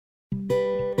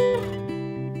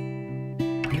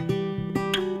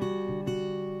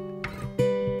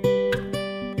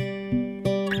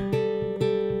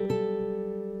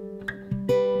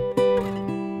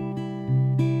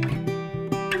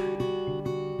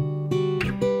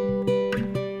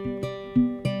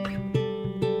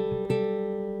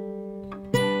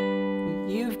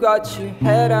got your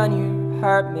head and your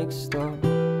heart mixed up.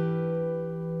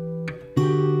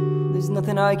 There's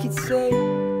nothing I could say,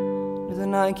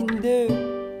 nothing I can do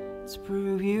to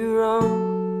prove you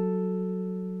wrong.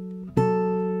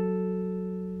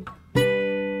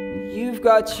 You've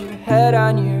got your head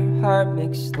and your heart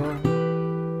mixed up.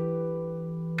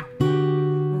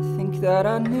 I think that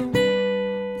I knew,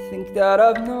 I think that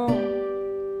I've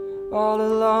known all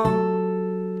along.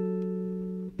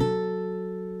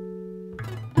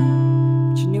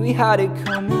 But you knew we had it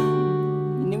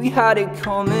coming, you knew we had it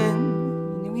coming,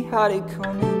 you knew we had it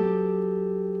coming.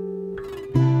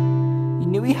 You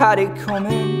knew we had it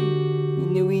coming, you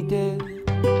knew we did.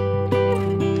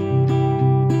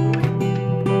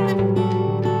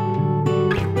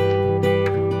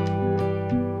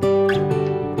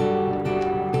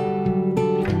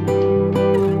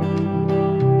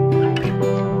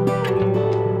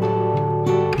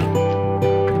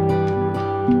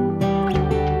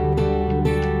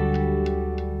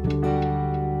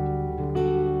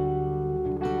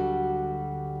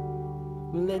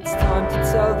 Well, it's time to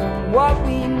tell them what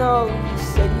we know. You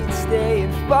said you'd stay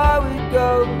if I would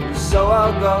go, so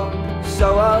I'll go,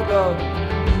 so I'll go.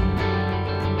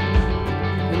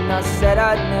 And I said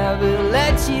I'd never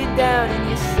let you down, and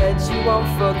you said you won't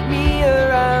fuck me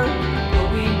around.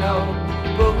 But we know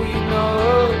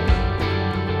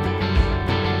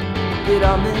that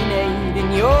I'm an 8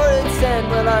 and you're a 10.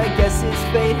 Well, I guess it's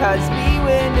fate has me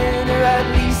winning, or at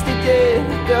least it did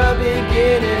at the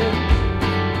beginning.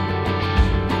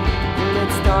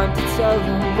 It's time to tell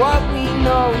them what we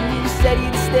know. You said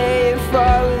you'd stay if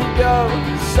I would go,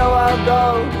 so I'll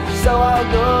go, so I'll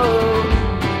go.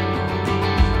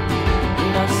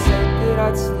 And I said that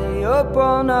I'd stay up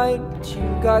all night, but you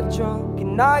got drunk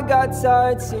and I got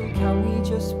tired. So can we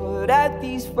just put out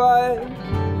these fires,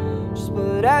 just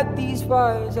put out these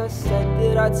fires. I said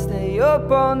that I'd stay up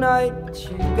all night, but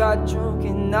you got drunk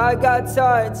and I got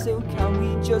tired. So can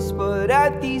we just put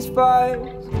out these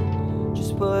fires,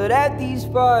 just put out these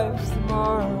fires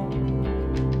tomorrow,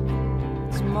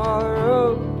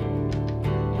 tomorrow,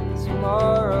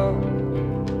 tomorrow.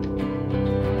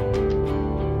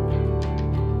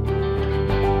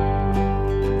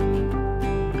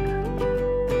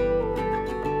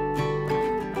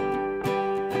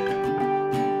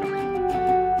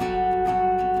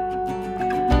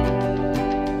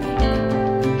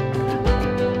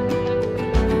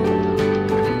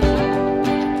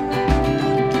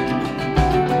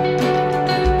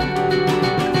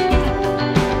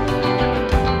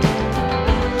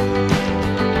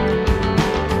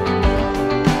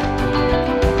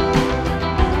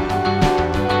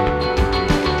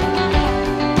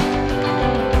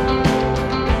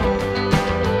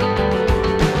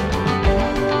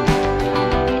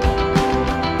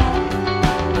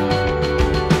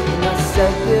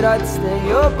 That I'd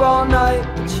stay up all night,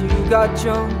 but you got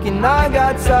drunk and I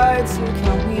got tired. So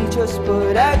can we just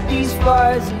put out these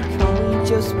fires, and can we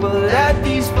just put out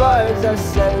these fires? I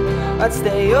said I'd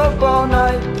stay up all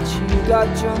night, but you got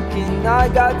drunk and I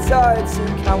got tired. So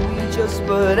can we just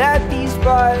put out these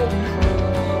fires,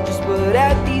 just put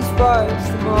out these fires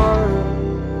tomorrow,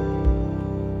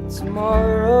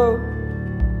 tomorrow,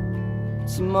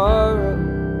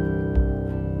 tomorrow.